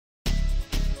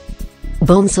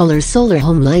BOMSOLAR Solar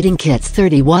Home Lighting Kits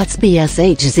 30 watts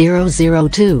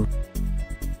BSH002.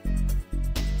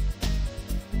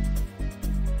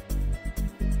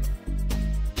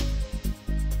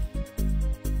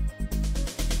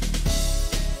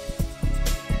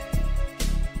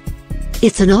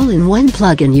 It's an all-in-one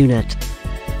plug-in unit.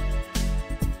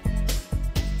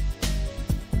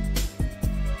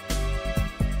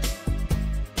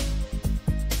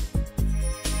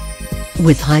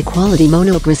 With high-quality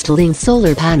monocrystalline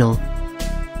solar panel.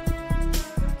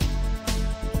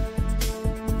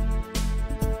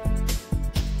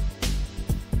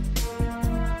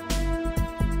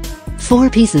 Four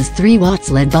pieces 3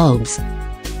 watts LED bulbs.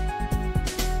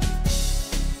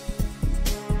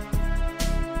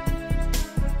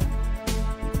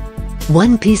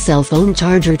 One-piece cell phone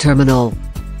charger terminal.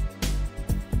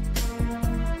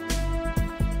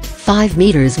 5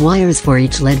 meters wires for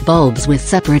each LED bulbs with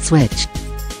separate switch.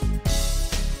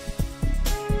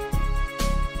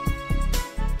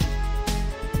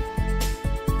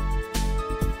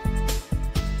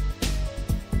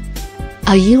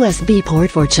 A USB port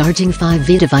for charging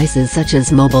 5V devices such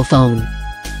as mobile phone.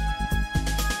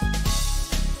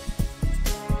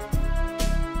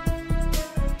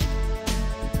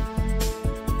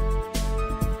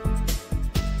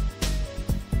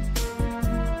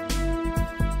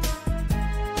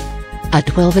 A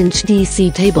 12-inch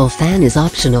DC table fan is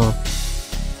optional.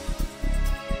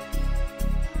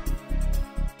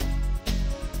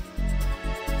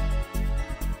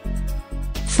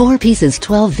 Four pieces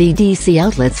 12V DC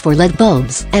outlets for LED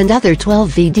bulbs and other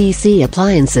 12V DC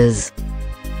appliances.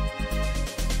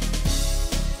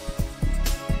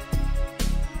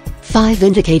 5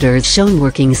 indicators shown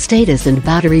working status and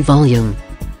battery volume.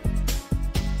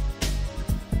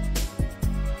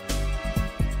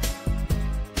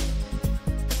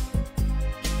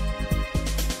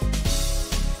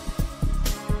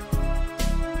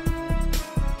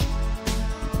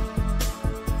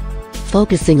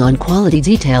 Focusing on quality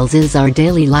details is our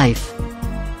daily life.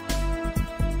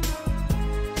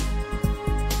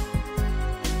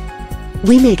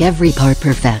 We make every part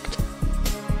perfect.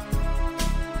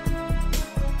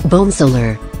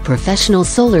 BOMSOLAR, professional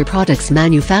solar products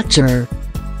manufacturer.